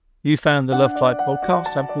You found the Love Flight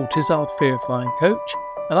podcast. I'm Paul Tizard, Fear of Flying coach,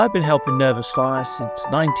 and I've been helping nervous flyers since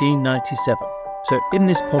 1997. So in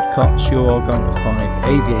this podcast, you are going to find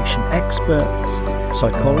aviation experts,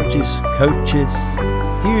 psychologists, coaches,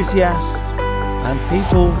 enthusiasts, and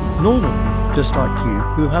people, normal, just like you,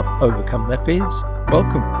 who have overcome their fears.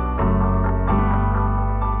 Welcome.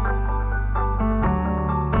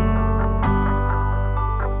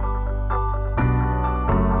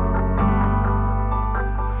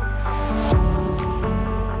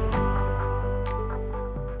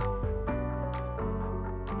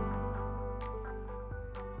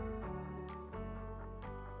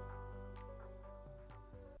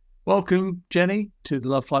 Welcome, Jenny, to the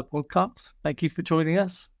Love Flight podcast. Thank you for joining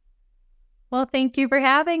us. Well, thank you for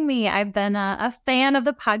having me. I've been a fan of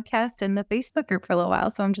the podcast and the Facebook group for a little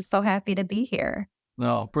while, so I'm just so happy to be here.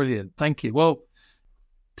 Oh, brilliant. Thank you. Well,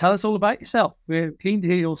 tell us all about yourself. We're keen to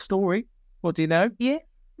hear your story. What do you know?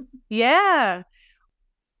 Yeah.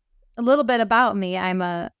 A little bit about me. I'm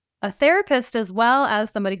a therapist as well as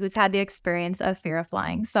somebody who's had the experience of fear of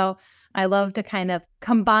flying. So I love to kind of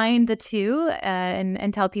combine the two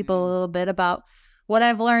and tell people a little bit about what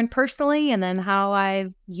I've learned personally and then how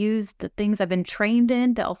I've used the things I've been trained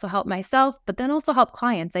in to also help myself, but then also help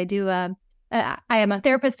clients. I am a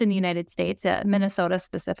therapist in the United States, Minnesota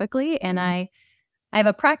specifically, and I have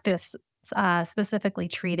a practice specifically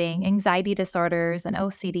treating anxiety disorders and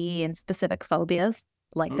OCD and specific phobias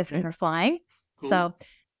like the fear of flying. Cool. So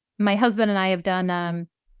my husband and I have done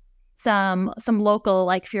some local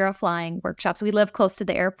like fear of flying workshops. We live close to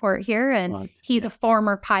the airport here, and he's a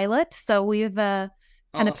former pilot, so we've kind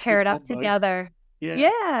of paired up together.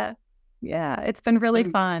 Yeah. It's been really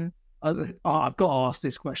fun. I've got to ask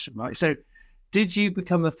this question, right? So, did you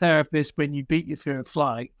become a therapist when you beat your fear of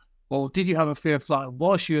flying, or did you have a fear of flying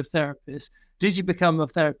whilst you were a therapist? Did you become a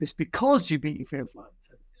therapist because you beat your fear of flying?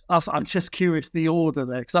 So I'm just curious the order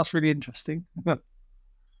there, because that's really interesting.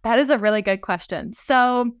 That is a really good question.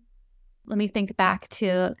 So let me think back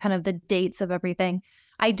to kind of the dates of everything.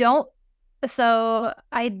 So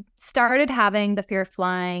I started having the fear of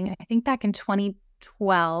flying, I think back in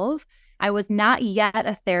 2012. I was not yet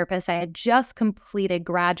a therapist. I had just completed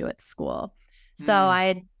graduate school. So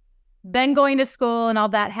I'd been going to school and all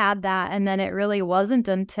that, had that. And then it really wasn't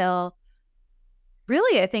until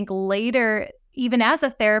really, I think later, even as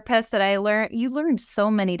a therapist, that you learn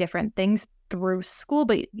so many different things through school,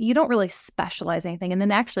 but you don't really specialize anything. And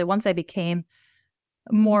then actually, once I became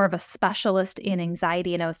more of a specialist in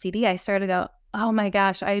anxiety and OCD, I started to go, oh my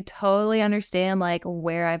gosh, I totally understand like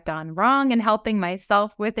where I've gone wrong and helping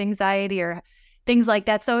myself with anxiety or things like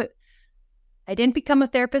that. So I didn't become a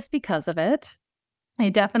therapist because of it. I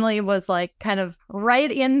definitely was like kind of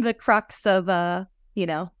right in the crux of,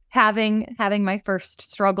 having my first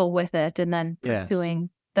struggle with it and then pursuing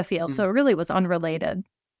the field. So it really was unrelated.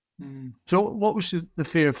 So what was the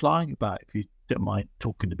fear of flying about, if you don't mind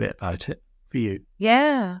talking a bit about it for you?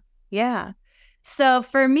 Yeah. So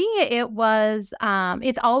for me, it was,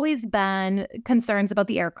 it's always been concerns about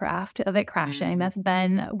the aircraft, of it crashing. That's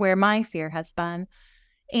been where my fear has been.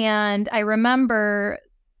 And I remember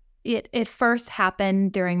it first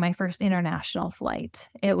happened during my first international flight.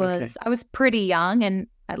 I was pretty young, and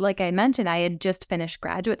like I mentioned, I had just finished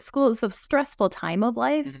graduate school. It was a stressful time of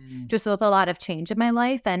life, just with a lot of change in my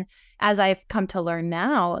life. And as I've come to learn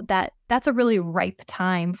now, that's a really ripe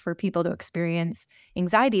time for people to experience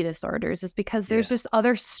anxiety disorders, is because there's just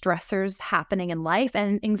other stressors happening in life,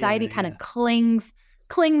 and anxiety kind of clings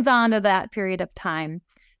on to that period of time.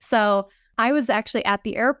 So I was actually at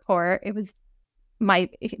the airport. It was my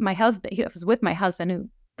husband. He was with my husband, who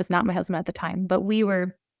was not my husband at the time, but we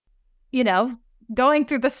were, going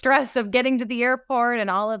through the stress of getting to the airport and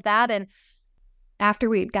all of that. And after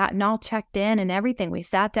we'd gotten all checked in and everything, we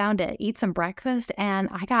sat down to eat some breakfast, and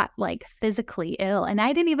I got like physically ill, and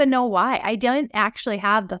I didn't even know why. I didn't actually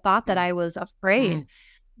have the thought that I was afraid.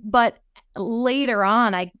 But later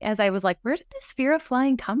on, as I was like, where did this fear of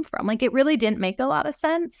flying come from? Like, it really didn't make a lot of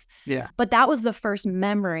sense. Yeah. But that was the first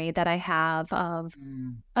memory that I have of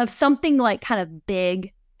something like kind of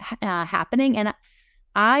big happening. And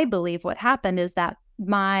I believe what happened is that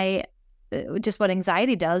just what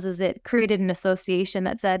anxiety does is it created an association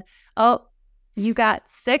that said, oh, you got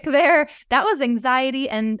sick there. That was anxiety,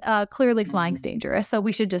 and clearly flying's dangerous. So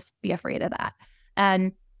we should just be afraid of that.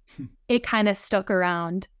 And it kind of stuck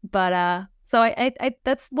around. But so I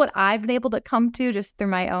that's what I've been able to come to just through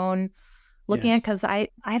my own looking at, because I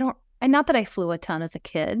don't, and not that I flew a ton as a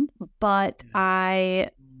kid, but I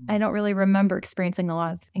don't really remember experiencing a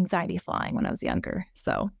lot of anxiety flying when I was younger.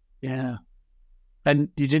 So yeah. And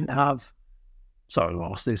you didn't have, sorry to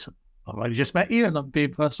ask this, I've only just met you and I'm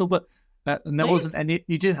being personal, but and there wasn't any,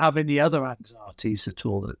 you didn't have any other anxieties at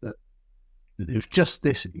all that it was just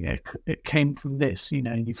this, it came from this,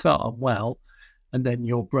 and you felt unwell, and then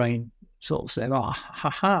your brain sort of said,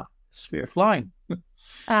 it's fear of flying.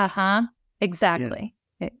 Exactly.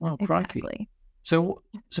 Oh, exactly. Crikey. So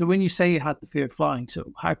when you say you had the fear of flying,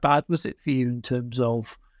 so how bad was it for you in terms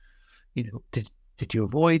of, did you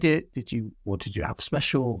avoid it? Did you have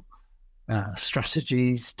special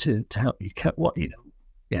strategies to help you cut what,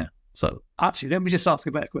 Yeah. So actually, let me just ask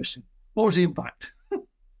a better question. What was the impact?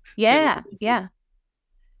 Yeah.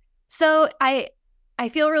 So I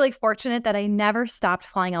feel really fortunate that I never stopped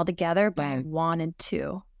flying altogether, but I wanted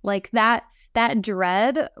to. Like that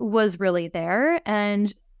dread was really there.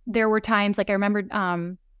 And there were times, like I remember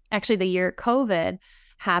actually the year COVID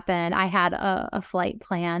happened, I had a flight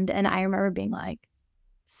planned, and I remember being like,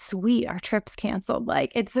 sweet, our trip's canceled.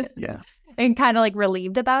 Like and kind of like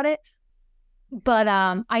relieved about it. But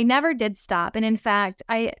I never did stop. And in fact,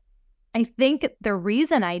 I think the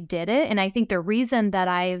reason I did it, and I think the reason that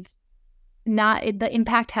the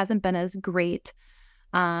impact hasn't been as great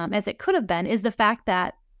as it could have been, is the fact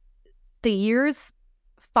that the years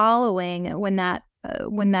following when that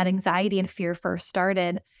anxiety and fear first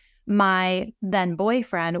started, my then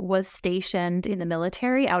boyfriend was stationed in the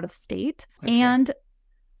military out of state. Okay. And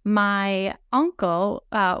my uncle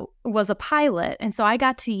was a pilot. And so I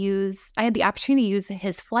had the opportunity to use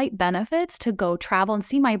his flight benefits to go travel and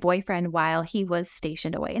see my boyfriend while he was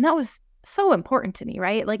stationed away. And that was so important to me,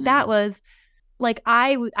 right? Like that was like,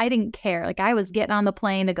 I didn't care. Like I was getting on the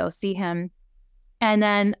plane to go see him. And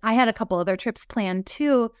then I had a couple other trips planned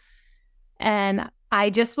too. And I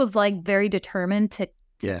just was like very determined to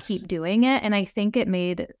keep doing it. And I think it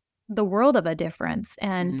made the world of a difference.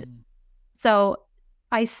 And so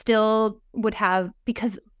I still would have,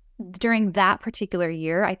 because during that particular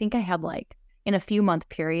year, I think I had like in a few month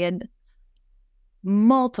period,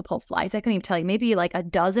 multiple flights. I couldn't even tell you, maybe like a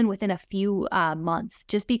dozen within a few months,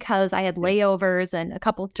 just because I had layovers and a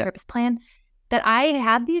couple of trips planned, that I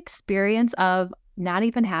had the experience of not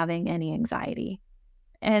even having any anxiety.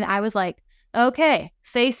 And I was like, okay,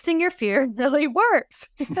 facing your fear really works.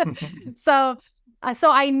 So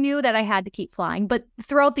I knew that I had to keep flying. But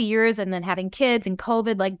throughout the years and then having kids and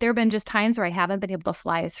COVID, like there have been just times where I haven't been able to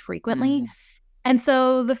fly as frequently. And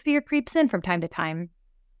so the fear creeps in from time to time.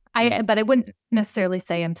 But I wouldn't necessarily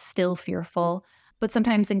say I'm still fearful, but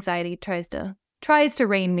sometimes anxiety tries to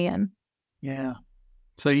rein me in. Yeah.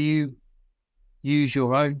 So you use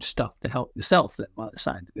your own stuff to help yourself then, by the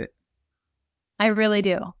sound of it. I really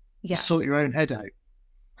do. Yes. Sort your own head out.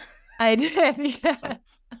 I did, yes.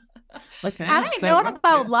 Okay. I didn't know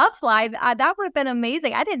about Love Fly. That would have been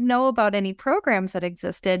amazing. I didn't know about any programs that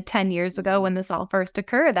existed 10 years ago when this all first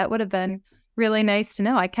occurred. That would have been really nice to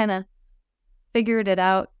know. I kind of figured it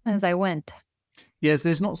out as I went. Yes,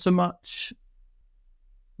 there's not so much.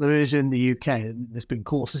 There is in the UK. There's been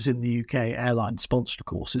courses in the UK, airline-sponsored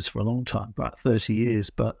courses for a long time, about 30 years.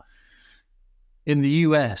 But in the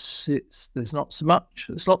US, there's not so much.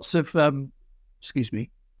 There's lots of,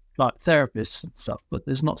 like therapists and stuff, but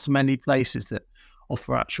there's not so many places that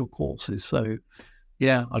offer actual courses. So,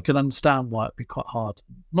 yeah, I can understand why it'd be quite hard.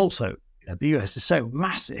 And also, the US is so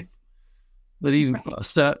massive that even put a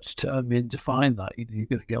search term in to find that, you're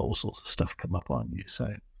going to get all sorts of stuff come up on you.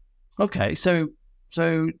 So, okay, so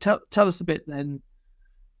tell us a bit then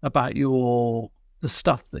about the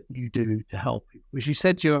stuff that you do to help people. Because you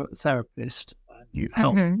said you're a therapist and you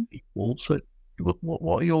help people. So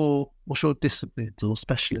what's your disciplines or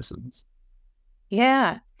specialisms?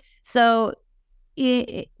 Yeah. So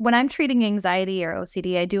when I'm treating anxiety or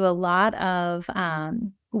OCD, I do a lot of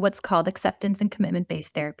what's called acceptance and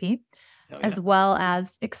commitment-based therapy, as well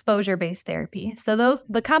as exposure-based therapy. So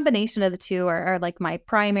the combination of the two are like my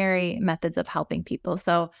primary methods of helping people.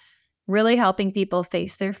 So really helping people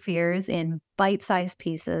face their fears in bite-sized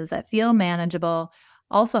pieces that feel manageable,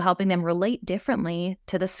 also helping them relate differently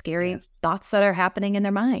to the scary thoughts that are happening in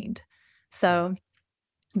their mind. So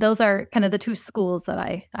those are kind of the two schools that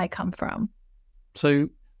I come from. So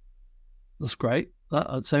that's great.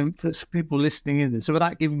 So for people listening in this, so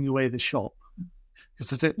without giving away the shop,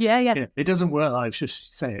 because it doesn't work, I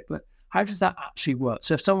just say it, but how does that actually work?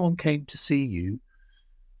 So if someone came to see you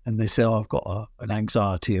and they say, I've got an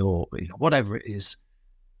anxiety or whatever it is,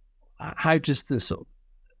 how does the sort of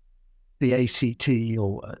the ACT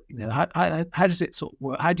or how does it sort of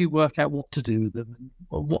work? How do you work out what to do with them?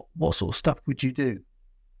 What sort of stuff would you do?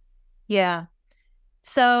 Yeah.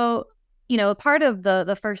 So, part of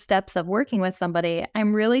the first steps of working with somebody,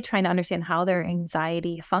 I'm really trying to understand how their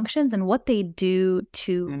anxiety functions and what they do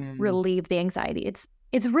to relieve the anxiety.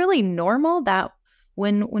 it's really normal that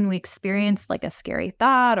when we experience like a scary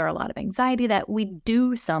thought or a lot of anxiety, that we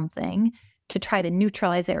do something to try to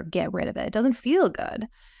neutralize it or get rid of it. It doesn't feel good.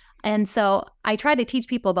 And so I try to teach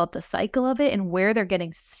people about the cycle of it and where they're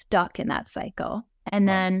getting stuck in that cycle. And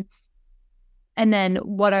then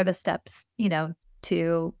what are the steps,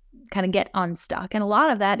 to kind of get unstuck. And a lot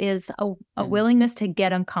of that is a willingness to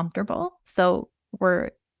get uncomfortable. So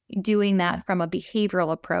we're doing that from a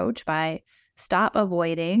behavioral approach by stop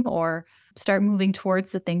avoiding or start moving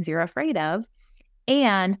towards the things you're afraid of.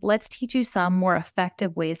 And let's teach you some more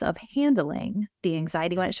effective ways of handling the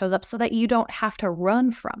anxiety when it shows up so that you don't have to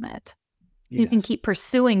run from it. Yes. You can keep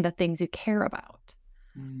pursuing the things you care about.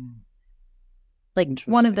 Like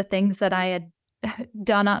one of the things that I had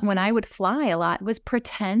done when I would fly a lot was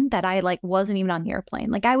pretend that I wasn't even on the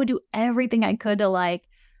airplane. Like I would do everything I could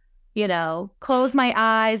to close my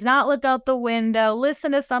eyes, not look out the window,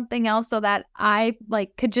 listen to something else so that I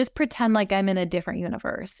could just pretend like I'm in a different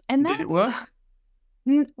universe. And did it work?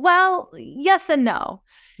 Well, yes and no.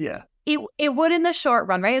 Yeah. It would in the short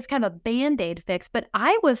run, right? It's kind of a Band-Aid fix, but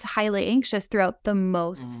I was highly anxious throughout the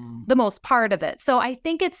most part of it. So I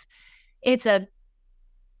think it's a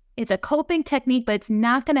coping technique, but it's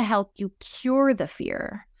not going to help you cure the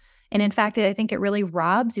fear. And in fact, I think it really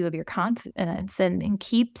robs you of your confidence and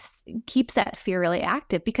keeps that fear really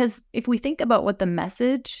active. Because if we think about what the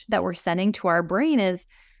message that we're sending to our brain is,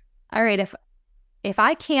 all right, if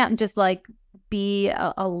I can't just be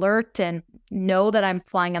alert and know that I'm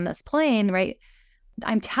flying on this plane, right?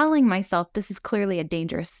 I'm telling myself this is clearly a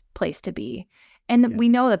dangerous place to be. And we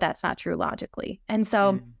know that that's not true logically. And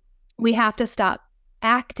so we have to stop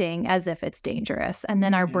acting as if it's dangerous. And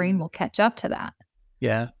then our brain will catch up to that.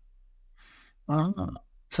 Yeah.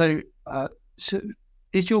 So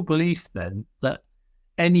is your belief then that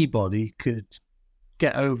anybody could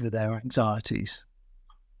get over their anxieties?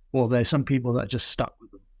 Or there's some people that are just stuck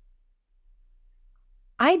with them?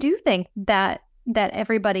 I do think that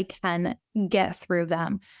everybody can get through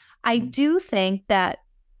them. I do think that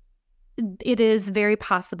it is very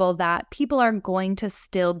possible that people are going to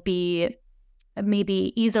still be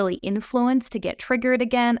maybe easily influenced to get triggered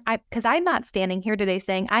again. Because I'm not standing here today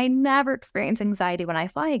saying I never experience anxiety when I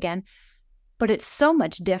fly again, but it's so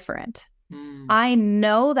much different. I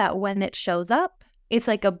know that when it shows up, it's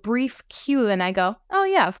like a brief cue and I go, oh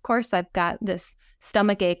yeah, of course I've got this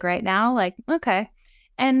stomach ache right now. Okay.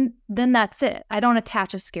 And then that's it. I don't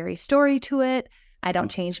attach a scary story to it. I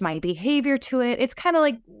don't change my behavior to it. It's kind of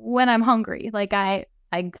like when I'm hungry. I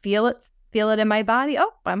feel it in my body.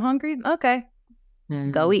 Oh, I'm hungry. Okay.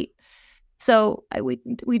 Go eat. So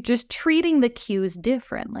we just treating the cues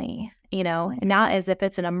differently, and not as if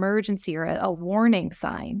it's an emergency or a warning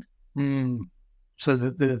sign. So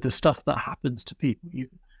the stuff that happens to people,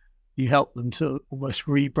 you help them to almost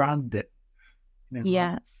rebrand it.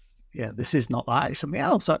 Yes. This is not that, it's something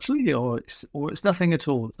else actually, or it's nothing at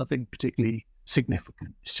all, nothing particularly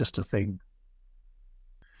significant. It's just a thing.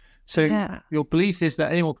 So your belief is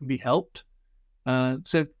that anyone can be helped.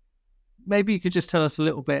 So maybe you could just tell us a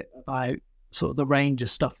little bit about sort of the range of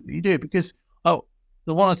stuff that you do, because the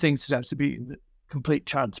one of the things that has to be complete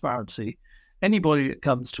transparency. Anybody that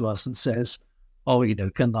comes to us and says, "Oh,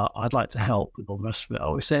 I'd like to help," and all the rest of it, I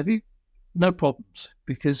always say, "Have you? No problems,"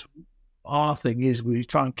 because our thing is we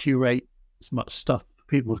try and curate as much stuff for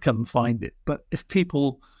people to come and find it. But if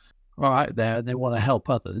people are out there and they want to help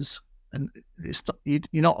others, and you're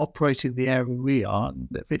not operating the area we are, and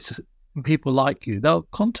if it's people like you, they'll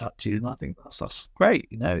contact you, and I think that's great.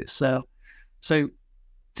 It's so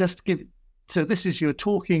just give. So this is your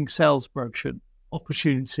talking sales brochure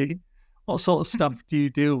opportunity. What sort of stuff do you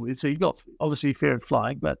deal with? So you've got obviously fear of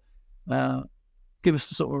flying, but give us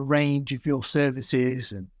the sort of range of your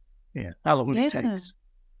services and how long it takes.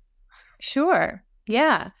 Sure.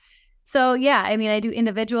 Yeah. So I do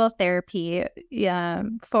individual therapy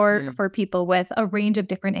for people with a range of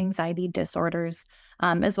different anxiety disorders,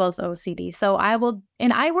 as well as OCD. So I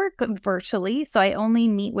work virtually. So I only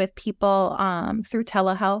meet with people through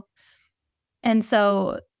telehealth. And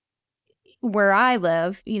so where I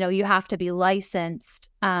live, you have to be licensed.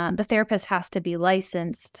 The therapist has to be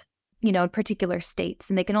licensed, in particular states,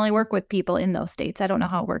 and they can only work with people in those states. I don't know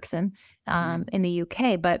how it works in the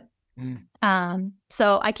UK, but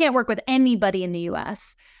so I can't work with anybody in the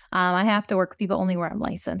US. I have to work with people only where I'm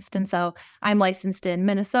licensed. And so I'm licensed in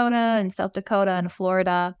Minnesota and South Dakota and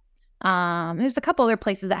Florida. There's a couple other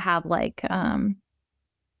places that have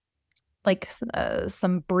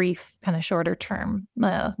some brief kind of shorter term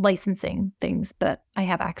licensing things, but I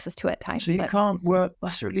have access to it at times. So you can't work.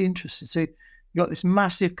 That's really interesting. So you've got this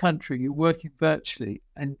massive country, you're working virtually,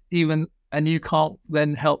 and even and you can't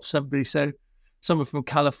then help somebody. So someone from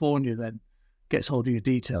California then gets hold of your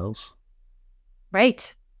details.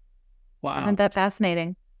 Right. Wow. Isn't that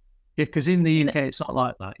fascinating? Yeah, because in the UK, it's not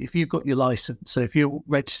like that. If you've got your license, so if you're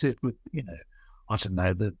registered with, I don't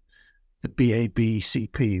know, the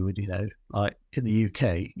BABCP, like in the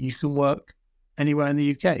UK, you can work anywhere in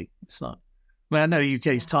the UK. It's not, I know UK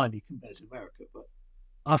is tiny compared to America, but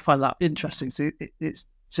I find that interesting. So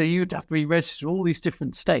so you'd have to be registered in all these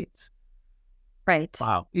different states. Right.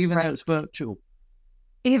 Wow. Even though it's virtual.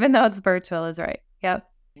 Even though it's virtual is right. Yep.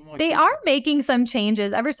 They are making some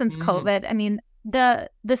changes ever since COVID. I mean, the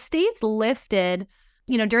states lifted,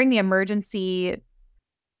 during the emergency,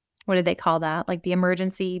 what did they call that? Like the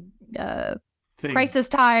emergency crisis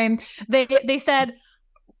time. They said,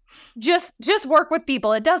 just work with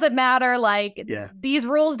people. It doesn't matter. Like these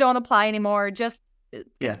rules don't apply anymore. Just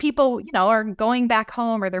because people, are going back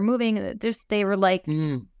home or they're moving, they were like,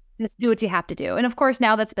 just do what you have to do. And of course,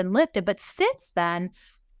 now that's been lifted. But since then,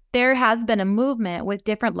 there has been a movement with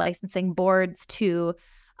different licensing boards to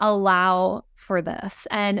allow for this.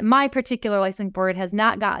 And my particular licensing board has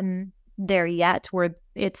not gotten there yet, where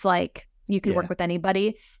it's like you can work with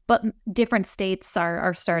anybody, but different states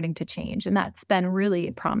are starting to change. And that's been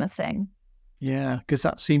really promising. Yeah, because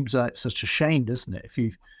that seems like such a shame, doesn't it? If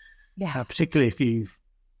you've, particularly if you've,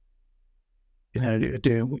 you're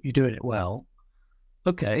doing it well.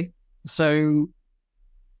 Okay, so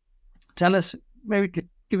tell us, maybe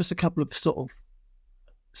give us a couple of sort of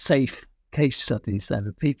safe case studies then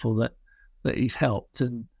of people that you've helped,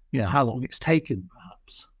 and how long it's taken,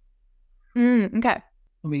 perhaps. Okay.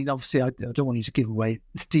 I mean, obviously, I don't want you to give away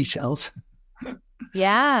the details.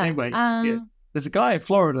 Yeah. Anyway, there's a guy in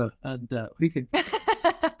Florida, and we can.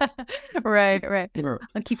 Right.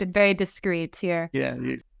 I'll keep it very discreet here. Yeah,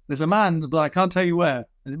 there's a man, but I can't tell you where,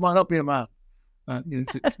 and it might not be a man.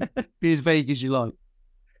 Be as vague as you like.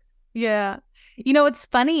 Yeah. It's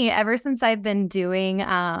funny. Ever since I've been doing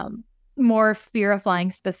more fear of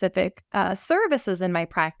flying specific services in my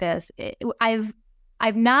practice, I've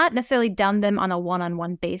not necessarily done them on a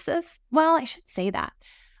one-on-one basis. Well, I should say that.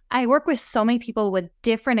 I work with so many people with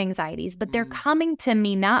different anxieties, but they're coming to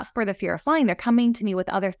me not for the fear of flying. They're coming to me with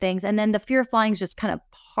other things. And then the fear of flying is just kind of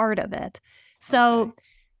part of it. So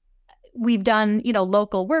we've done,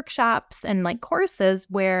 local workshops and like courses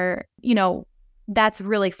where, that's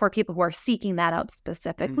really for people who are seeking that out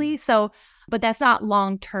specifically. So, but that's not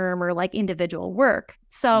long-term or like individual work.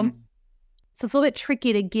 So it's a little bit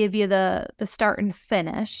tricky to give you the start and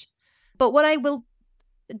finish. But what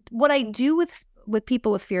I do with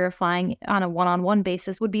people with fear of flying on a one-on-one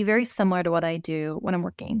basis would be very similar to what I do when I'm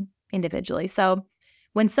working individually. So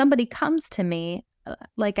when somebody comes to me,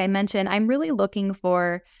 like I mentioned, I'm really looking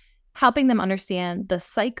for helping them understand the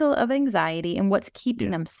cycle of anxiety and what's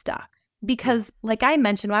keeping them stuck. Because like I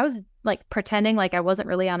mentioned, when I was like pretending like I wasn't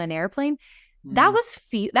really on an airplane, that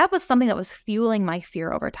was something that was fueling my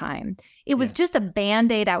fear over time. It was just a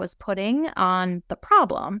Band-Aid I was putting on the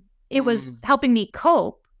problem. It was helping me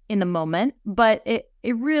cope in the moment, but it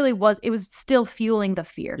really was still fueling the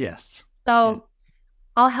fear. Yes. So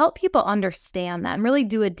I'll help people understand that and really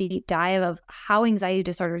do a deep dive of how anxiety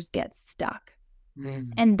disorders get stuck.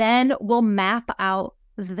 And then we'll map out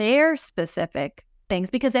their specific things,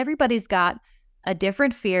 because everybody's got a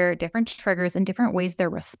different fear, different triggers, and different ways they're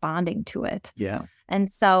responding to it. Yeah.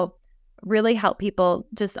 And so really help people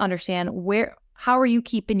just understand how are you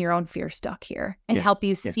keeping your own fear stuck here, and help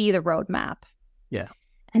you see the roadmap. Yeah.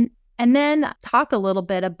 And then talk a little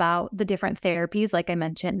bit about the different therapies, like I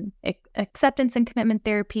mentioned, acceptance and commitment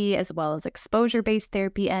therapy, as well as exposure-based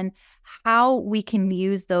therapy, and how we can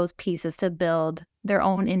use those pieces to build their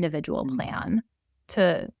own individual plan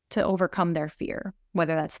to overcome their fear,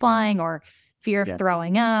 whether that's flying or fear of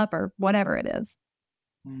throwing up or whatever it is.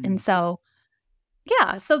 And so,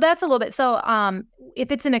 so that's a little bit. So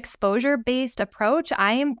if it's an exposure-based approach,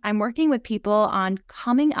 I'm working with people on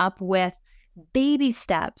coming up with baby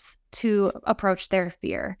steps to approach their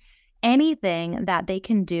fear, anything that they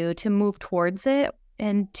can do to move towards it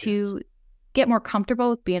and to get more comfortable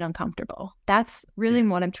with being uncomfortable. That's really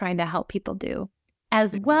what I'm trying to help people do,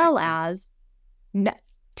 as well as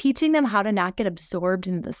teaching them how to not get absorbed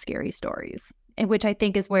into the scary stories, which I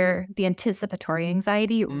think is where the anticipatory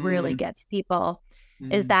anxiety really gets people,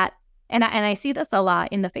 is that, and I see this a lot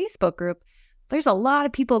in the Facebook group. There's a lot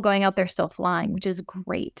of people going out there still flying, which is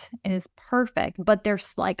great and is perfect. But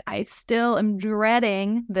there's like, I still am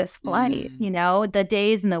dreading this flight, the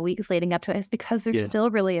days and the weeks leading up to it. It's because they're still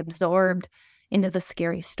really absorbed into the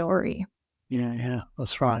scary story. Yeah,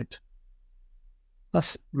 that's right.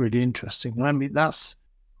 That's really interesting. I mean, that's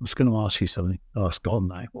was going to ask you something. Oh, it's gone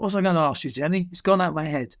now. What was I going to ask you, Jenny? It's gone out of my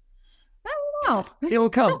head. Oh, It will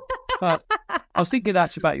come. But I was thinking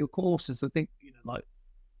actually about your courses. I think, like,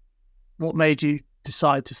 what made you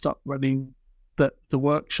decide to start running the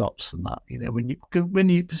workshops and that, when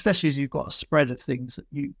you, especially as you've got a spread of things that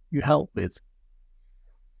you help with.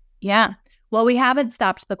 Yeah. Well, we haven't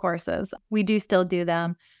stopped the courses. We do still do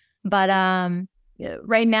them. But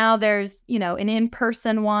right now there's, an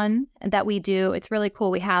in-person one that we do. It's really cool.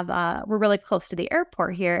 We have, we're really close to the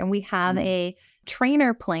airport here, and we have a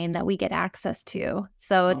trainer plane that we get access to.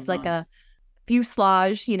 So it's like a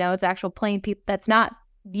fuselage, it's actual plane that's not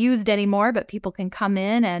used anymore, but people can come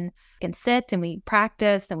in and can sit, and we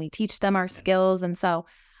practice and we teach them our skills. And so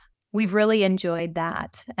we've really enjoyed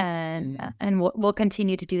that, and we'll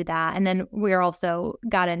continue to do that. And then we're also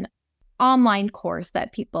got an online course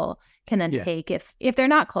that people can then take if they're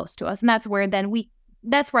not close to us. And that's where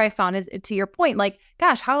I found, is to your point, like,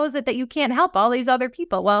 gosh, how is it that you can't help all these other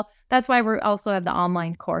people? Well, that's why we also have the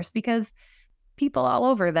online course, because people all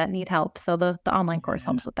over that need help. So the online course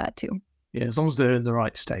helps with that too. Yeah, as long as they're in the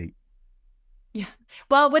right state. Yeah.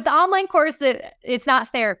 Well, with the online course, it's not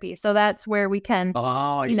therapy. So that's where we can,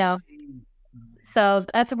 so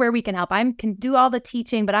that's where we can help. I can do all the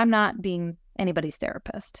teaching, but I'm not being anybody's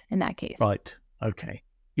therapist in that case. Right. Okay.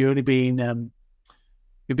 You're only being,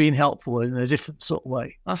 you're being helpful in a different sort of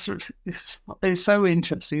way. It's so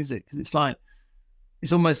interesting, isn't it? Because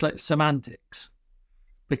it's almost like semantics,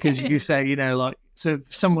 because you say, so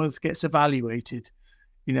if someone gets evaluated,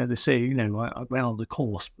 they say, I went on the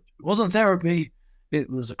course, but it wasn't therapy, it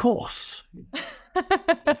was a course.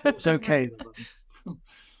 It's okay.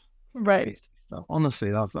 Right.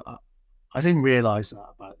 Honestly, I didn't realize that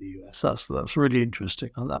about the US. That's really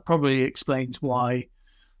interesting. And that probably explains why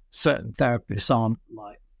certain therapists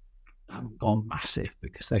haven't gone massive,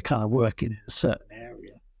 because they're kind of working in a certain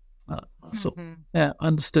area. Yeah,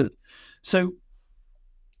 understood. So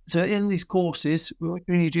in these courses, when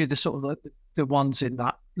you do the sort of the ones in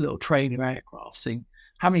that little trainer aircraft thing,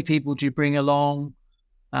 how many people do you bring along,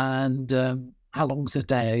 and how long's the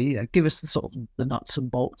day? Give us the sort of the nuts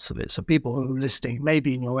and bolts of it, so people who are listening,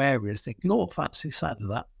 maybe in your area, thinking, "Oh, fancy the sound of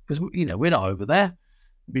that," because we're not over there.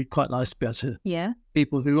 It'd be quite nice to be able to.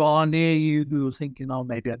 People who are near you who are thinking, "Oh,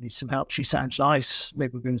 maybe I need some help. She sounds nice.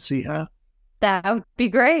 Maybe we're going to see her." That would be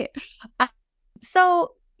great.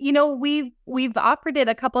 So we've offered it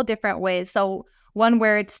a couple different ways. So one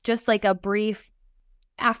where it's just like a brief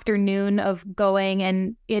afternoon of going,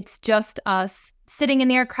 and it's just us sitting in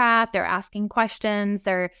the aircraft. They're asking questions.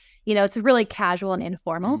 It's really casual and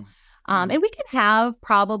informal. And we can have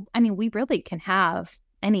we really can have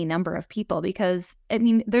any number of people, because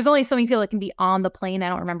there's only so many people that can be on the plane. I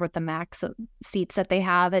don't remember what the max seats that they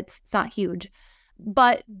have. It's not huge,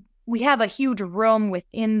 but we have a huge room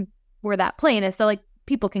within where that plane is. So like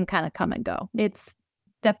people can kind of come and go. It's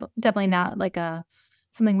definitely not like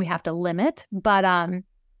something we have to limit, but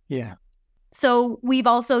so we've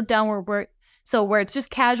also done where it's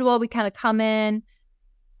just casual. We kind of come in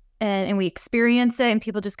and we experience it, and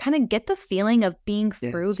people just kind of get the feeling of being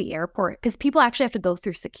through the airport, because people actually have to go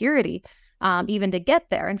through security even to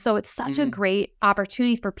get there. And so it's such a great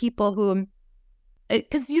opportunity for people who,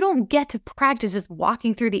 because you don't get to practice just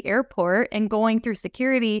walking through the airport and going through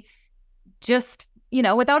security just,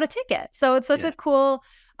 without a ticket. So it's such a cool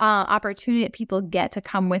opportunity that people get to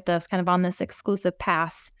come with us kind of on this exclusive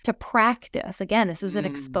pass to practice. Again, this is an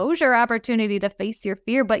exposure opportunity to face your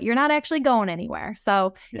fear, but you're not actually going anywhere.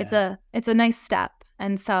 So it's a nice step.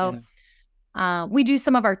 And so we do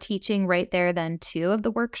some of our teaching right there then too of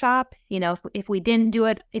the workshop. If they didn't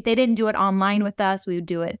do it online with us, we would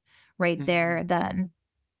do it right there then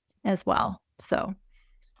as well.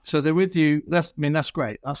 So they're with you. That's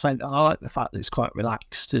great. I like the fact that it's quite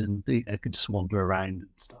relaxed, and they can just wander around and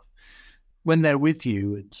stuff. When they're with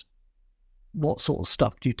you, and what sort of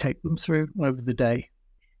stuff do you take them through over the day?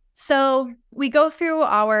 So we go through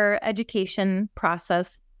our education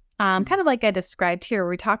process, kind of like I described here.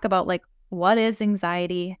 We talk about like, what is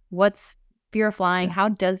anxiety? What's fear of flying? How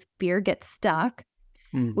does fear get stuck?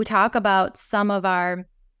 We talk about some of our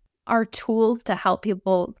tools to help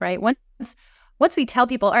people, right? Once we tell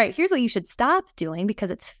people, all right, here's what you should stop doing because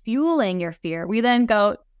it's fueling your fear, we then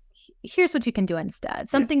go, here's what you can do instead.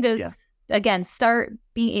 Something to, again, start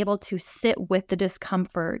being able to sit with the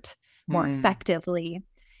discomfort more effectively.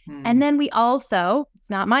 And then we also, it's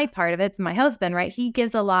not my part of it, it's my husband, right? He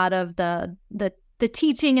gives a lot of the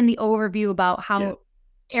teaching and the overview about how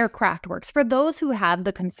aircraft works for those who have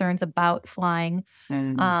the concerns about flying.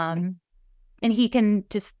 And he can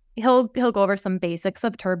just he'll go over some basics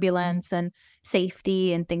of turbulence and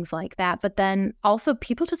safety and things like that. But then also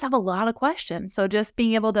people just have a lot of questions. So just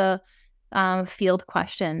being able to field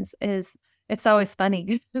questions it's always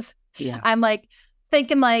funny. Yeah. I'm like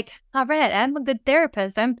thinking like, all right, I'm a good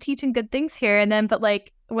therapist. I'm teaching good things here. And then, but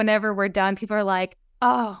like whenever we're done, people are like,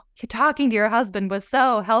 oh, talking to your husband was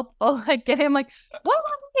so helpful. I get him like, what?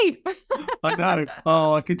 I know.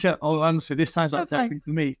 Oh, I can tell. Oh, honestly, this sounds like therapy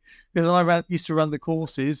for me. Because when I used to run the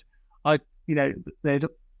courses, I'd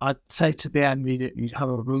say to the end, you'd have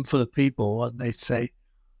a room full of people, and they'd say,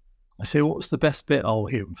 I say, what's the best bit? Oh,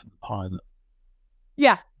 hearing from the pilot.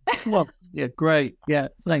 Yeah. Well, yeah, great. Yeah,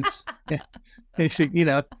 thanks. Yeah.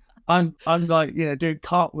 I'm like, doing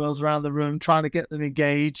cartwheels around the room, trying to get them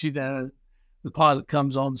engaged. The pilot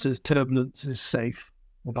comes on, says turbulence is safe.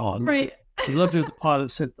 Oh, right. I love it. The pilot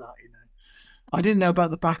said that. I didn't know about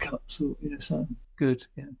the backup, so so good.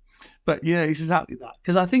 Yeah, but it's exactly that,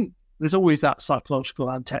 because I think there's always that psychological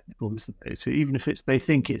and technical, isn't there? So even if they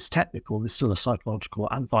think it's technical, there's still a psychological,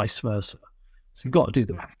 and vice versa. So you've got to do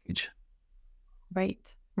the package. Right.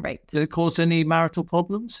 Does it cause any marital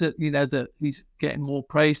problems that that he's getting more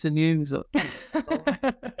praise than you? Is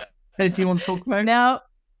that anything you want to talk about? No.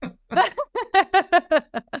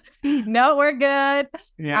 No, we're good.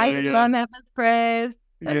 I just don't have this praise.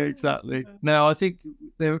 Yeah, exactly. No, I think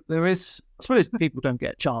there is. I suppose people don't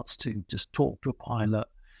get a chance to just talk to a pilot,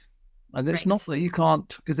 and it's not that you can't,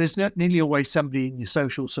 because there's nearly always somebody in your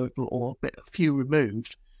social circle or a few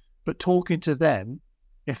removed. But talking to them,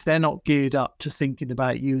 if they're not geared up to thinking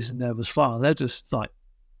about you as a nervous flyer, they'll just like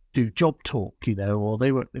do job talk, or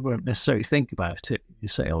they won't necessarily think about it. You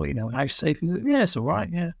say, oh, how safe is it? Yeah, it's all right,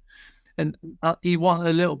 yeah. And you want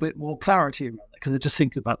a little bit more clarity around that, because they're just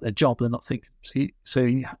thinking about their job. They're not thinking. So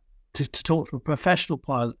you have to talk to a professional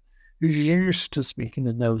pilot who's used to speaking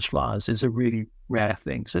to nose flyers is a really rare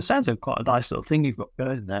thing. So it sounds like quite a nice little thing you've got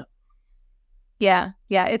going there. Yeah,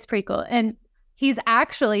 it's pretty cool. And he's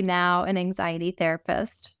actually now an anxiety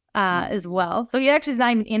therapist as well. So he actually is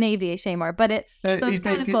not even in aviation anymore. But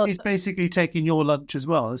he's basically taking your lunch as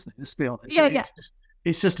well, isn't it? Let's be honest. Yeah.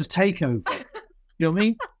 It's just a takeover. You know what I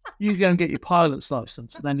mean? You go and get your pilot's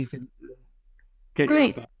license, and then you can get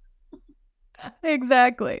your back.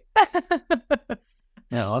 Exactly.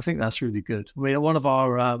 Yeah, I think that's really good. I mean, one of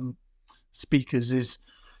our speakers is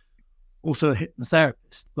also a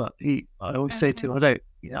hypnotherapist, but I always say to him,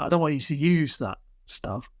 I don't want you to use that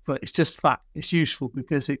stuff, but it's just fact. It's useful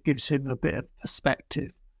because it gives him a bit of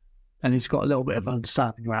perspective, and he's got a little bit of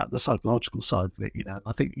understanding about the psychological side of it.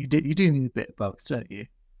 I think you do need a bit of both, don't you?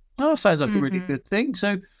 Oh, sounds like a really good thing.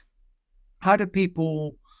 So, how do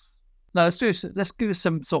people? Now, let's give us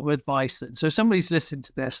some sort of advice then. So, somebody's listening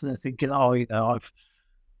to this and they're thinking, "Oh,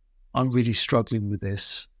 I'm really struggling with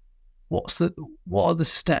this. What are the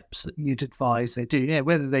steps that you'd advise they do? Yeah,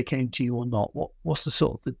 whether they came to you or not. What's the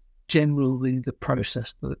sort of the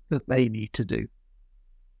process that they need to do?"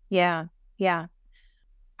 Yeah.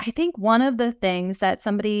 I think one of the things that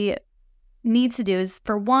somebody needs to do is,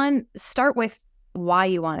 for one, start with why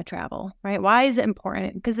you want to travel, right? Why is it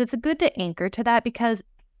important? Because it's good to anchor to that, because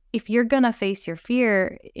if you're going to face your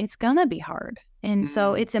fear, it's going to be hard. And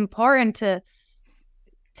so it's important to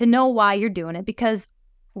know why you're doing it, because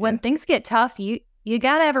when things get tough, you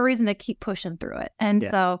got to have a reason to keep pushing through it. And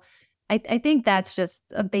so I think that's just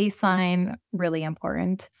a baseline, really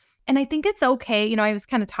important. And I think it's okay. I was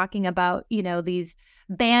kind of talking about, these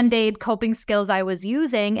Band-Aid coping skills I was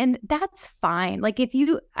using, and that's fine. Like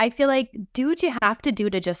I feel like do what you have to do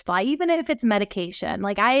to just fly, even if it's medication.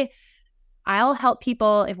 Like I'll help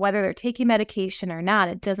people whether they're taking medication or not,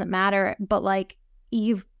 it doesn't matter. But like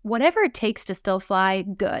whatever it takes to still fly,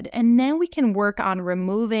 good. And then we can work on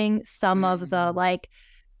removing some of the like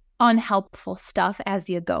unhelpful stuff as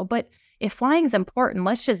you go. But if flying is important,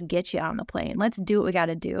 let's just get you on the plane. Let's do what we got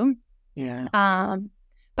to do. Yeah.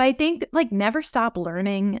 But I think like never stop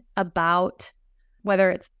learning about whether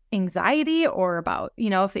it's anxiety or about,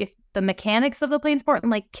 if the mechanics of the plane is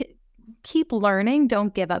important, like keep learning,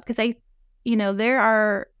 don't give up. Because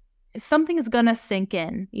something is going to sink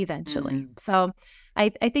in eventually. So I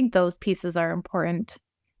think those pieces are important.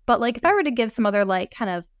 But like if I were to give some other like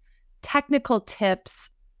kind of technical tips,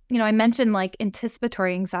 I mentioned like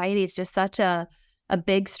anticipatory anxiety is just such a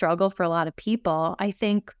big struggle for a lot of people. I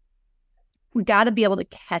think we got to be able to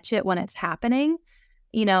catch it when it's happening.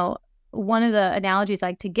 One of the analogies I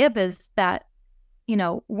like to give is that,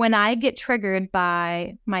 when I get triggered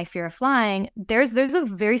by my fear of flying, there's a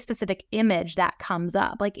very specific image that comes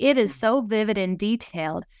up. Like it is so vivid and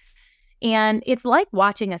detailed. And it's like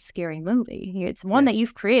watching a scary movie. It's one that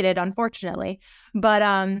you've created, unfortunately. But,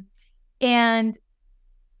 and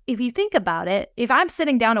if you think about it, if I'm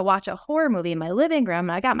sitting down to watch a horror movie in my living room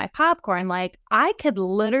and I got my popcorn, like I could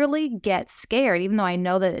literally get scared, even though I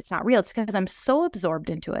know that it's not real. It's because I'm so absorbed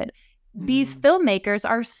into it. These filmmakers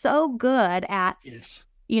are so good at,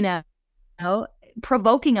 you know,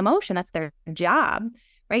 provoking emotion. That's their job,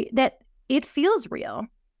 right? That it feels real.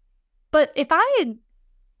 But if I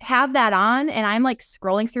have that on and I'm like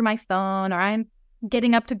scrolling through my phone, or I'm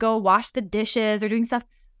getting up to go wash the dishes or doing stuff,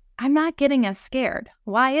 I'm not getting as scared.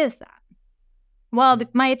 Why is that? Well,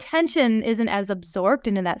 my attention isn't as absorbed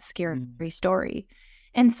into that scary story.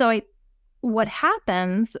 And so what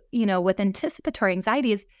happens, you know, with anticipatory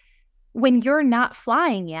anxiety is when you're not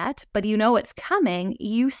flying yet, but you know it's coming,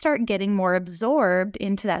 you start getting more absorbed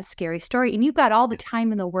into that scary story. And you've got all the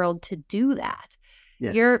time in the world to do that.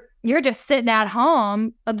 Yes. You're just sitting at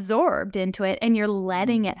home absorbed into it and you're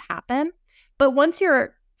letting it happen. But once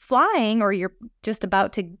you're flying, or you're just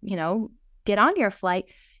about to, you know, get on your flight,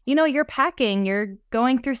 you know, you're packing, you're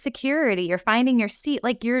going through security, you're finding your seat.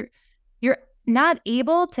 Like you're not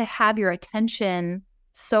able to have your attention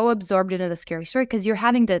so absorbed into the scary story because you're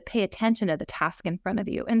having to pay attention to the task in front of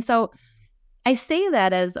you. And so I say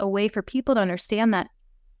that as a way for people to understand that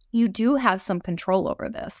you do have some control over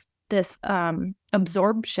this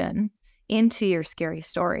absorption into your scary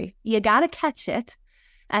story. You got to catch it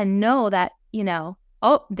and know that, you know,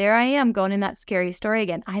 oh, there I am going in that scary story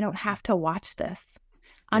again. I don't have to watch this.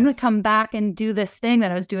 I'm going to come back and do this thing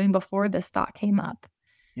that I was doing before this thought came up.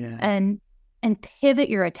 Yeah. And pivot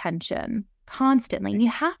your attention constantly. And you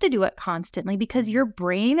have to do it constantly because your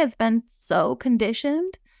brain has been so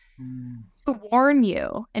conditioned to warn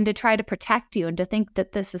you and to try to protect you and to think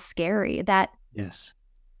that this is scary, that,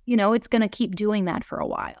 you know, it's going to keep doing that for a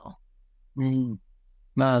while. No,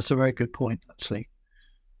 that's a very good point, actually.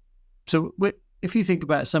 So if you think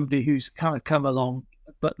about somebody who's kind of come along,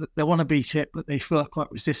 but they want to beat it, but they feel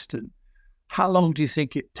quite resistant, how long do you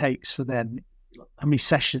think it takes for them? How many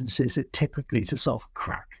sessions is it typically to sort of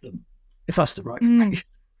crack them? If that's the right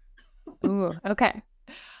phrase. Ooh, okay.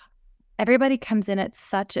 Everybody comes in at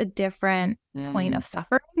such a different point of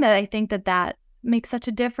suffering that I think that makes such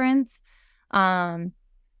a difference.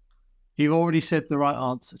 You've already said the right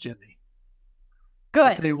answer, Jenny. Good.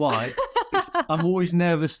 I'll tell you why. I'm always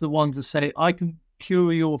nervous, the ones that say, I can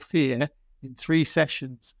cure your fear in 3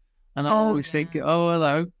 sessions. And I always think, oh,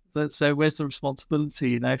 hello. So where's the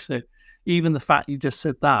responsibility, you know? So even the fact you just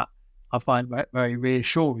said that, I find very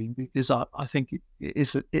reassuring, because I think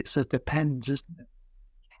it's a depends, isn't it?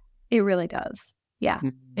 It really does. Yeah,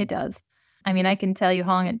 it does. I mean, I can tell you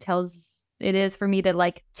how long it is for me to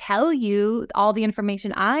like tell you all the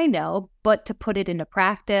information I know, but to put it into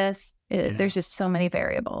practice, there's just so many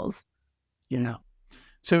variables. Yeah.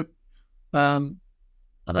 So I don't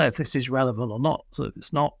know if this is relevant or not. So if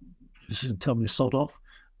it's not, just tell me to sod off.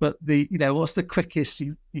 But what's the quickest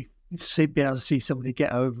you be able to see somebody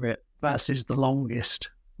get over it versus the longest?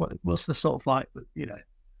 What's the sort of like,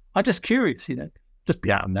 I'm just curious, just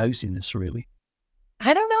be out of nosiness, really.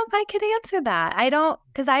 I don't know if I could answer that.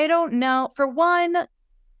 Because I don't know. For one,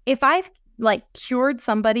 if I've like cured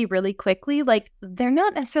somebody really quickly, like they're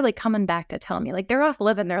not necessarily coming back to tell me, like they're off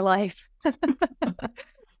living their life. If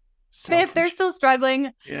they're still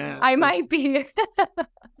struggling, I might be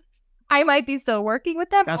still working with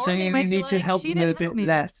them. I'm saying you need to help them a bit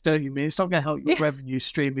less, don't you? It's not going to help your revenue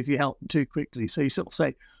stream if you help them too quickly. So you sort of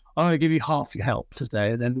say, I'm going to give you half your help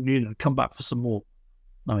today, and then come back for some more.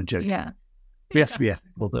 No, I'm joking. Yeah. We have to be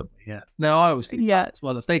ethical, don't we? Yeah. No, I always think that as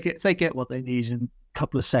well. If they get what they need in a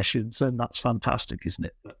couple of sessions, then that's fantastic, isn't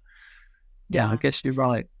it? But I guess you're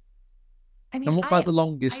right. I mean, and what about the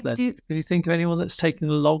longest then? Can you think of anyone that's taken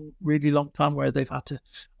a really long time where they've had to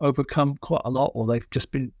overcome quite a lot, or they've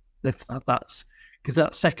just been, that's because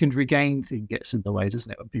that secondary gain thing gets in the way,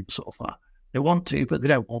 doesn't it? When people sort of they want to, but they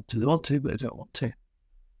don't want to. They want to, but they don't want to.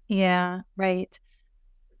 Yeah, right.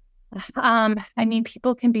 I mean,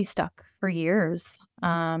 people can be stuck for years.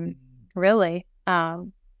 Really.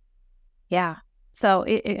 Yeah. So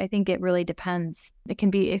I think it really depends. It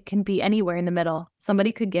can be anywhere in the middle.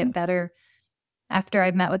 Somebody could get better after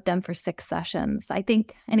I've met with them for 6 sessions. I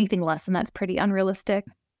think anything less than that's pretty unrealistic.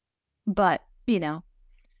 But,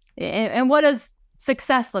 and what does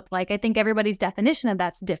success look like? I think everybody's definition of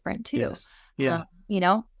that's different too. Yes. Yeah.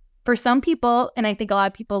 For some people, and I think a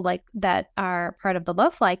lot of people like that are part of the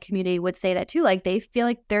Love Fly community would say that too, like they feel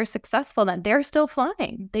like they're successful, that they're still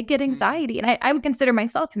flying. They get anxiety. And I would consider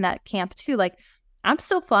myself in that camp too. Like I'm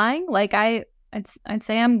still flying. Like I'd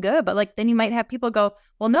say I'm good, but like then you might have people go,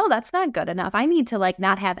 well, no, that's not good enough. I need to like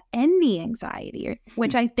not have any anxiety,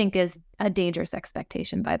 which I think is a dangerous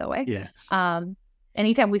expectation, by the way. Yes.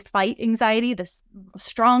 anytime we fight anxiety, the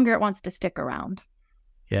stronger it wants to stick around.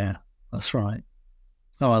 Yeah, that's right.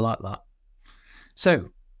 Oh, I like that. So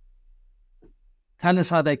tell us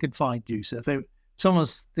how they can find you. So if someone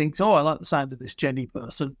thinks, oh, I like the sound of this Jenny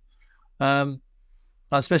person,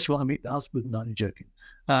 especially when I meet the husband, no, I'm joking.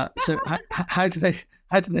 So how do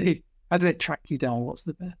they track you down? What's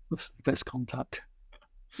the best contact?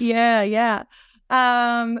 Yeah.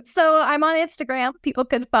 So I'm on Instagram. People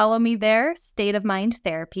could follow me there. State of Mind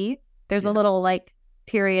Therapy. There's a little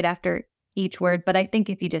period after each word, but I think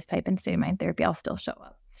if you just type in State of Mind Therapy, I'll still show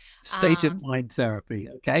up. State of Mind Therapy.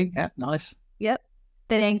 Okay. Yeah. Nice. Yep.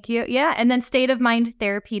 Thank you. Yeah. And then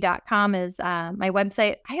stateofmindtherapy.com is my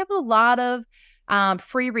website. I have a lot of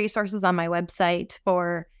free resources on my website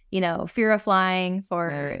for, fear of flying,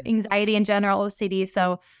 for anxiety in general, OCD.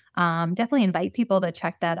 So definitely invite people to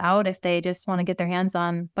check that out if they just want to get their hands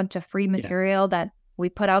on a bunch of free material that we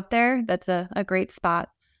put out there. That's a great spot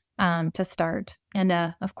to start. And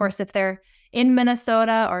of course, if they're in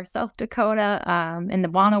Minnesota or South Dakota and they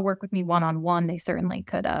want to work with me one-on-one, they certainly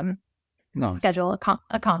could schedule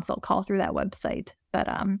a consult call through that website. But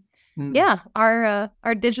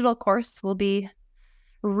our digital course will be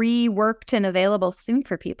reworked and available soon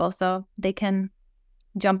for people, so they can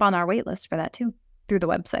jump on our wait list for that too through the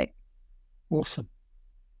website. Awesome.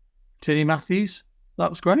 Jenny Matthews,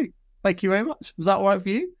 that was great. Thank you very much. Was that all right for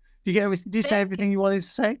you? Did you get everything? Did you say everything you wanted to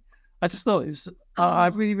say? I just thought it was. I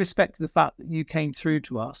really respect the fact that you came through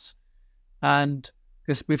to us, and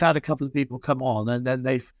because we've had a couple of people come on, and then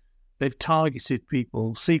they've targeted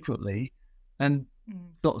people secretly, and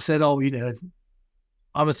sort of said, "Oh,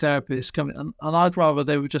 I'm a therapist coming," and I'd rather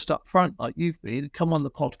they were just up front like you've been. Come on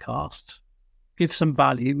the podcast, give some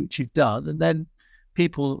value, which you've done, and then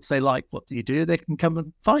people, if they like what do you do, they can come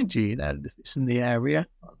and find you. If it's in the area.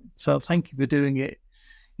 So thank you for doing it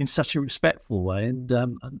in such a respectful way,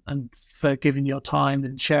 and for giving your time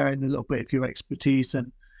and sharing a little bit of your expertise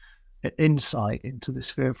and insight into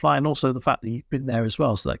this fear of flying, and also the fact that you've been there as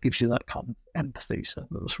well. So that gives you that kind of empathy. So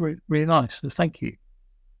that was really, really nice. So thank you.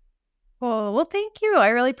 Well, thank you. I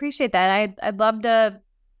really appreciate that. I'd love to,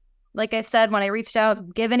 like I said, when I reached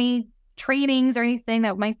out, give any trainings or anything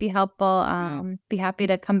that might be helpful. Be happy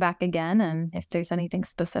to come back again. And if there's anything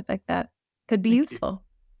specific that could be useful.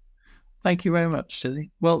 Thank you very much,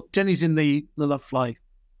 Jenny. Well, Jenny's in the Love Fly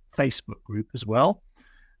Facebook group as well.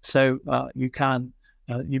 So you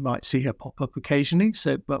might see her pop up occasionally.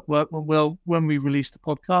 So, but when we release the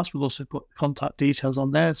podcast, we'll also put contact details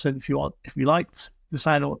on there. So if you liked the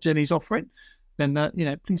sound of what Jenny's offering, then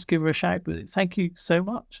please give her a shout. But thank you so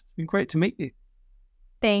much. It's been great to meet you.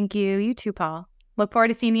 Thank you. You too, Paul. Look forward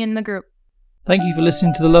to seeing you in the group. Thank you for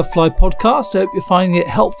listening to the Love Fly podcast. I hope you're finding it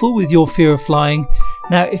helpful with your fear of flying.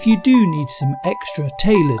 Now, if you do need some extra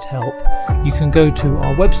tailored help, you can go to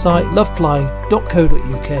our website,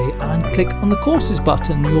 lovefly.co.uk, and click on the courses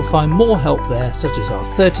button. You'll find more help there, such as our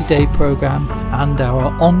 30-day program and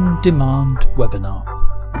our on-demand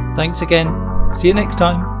webinar. Thanks again. See you next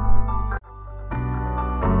time.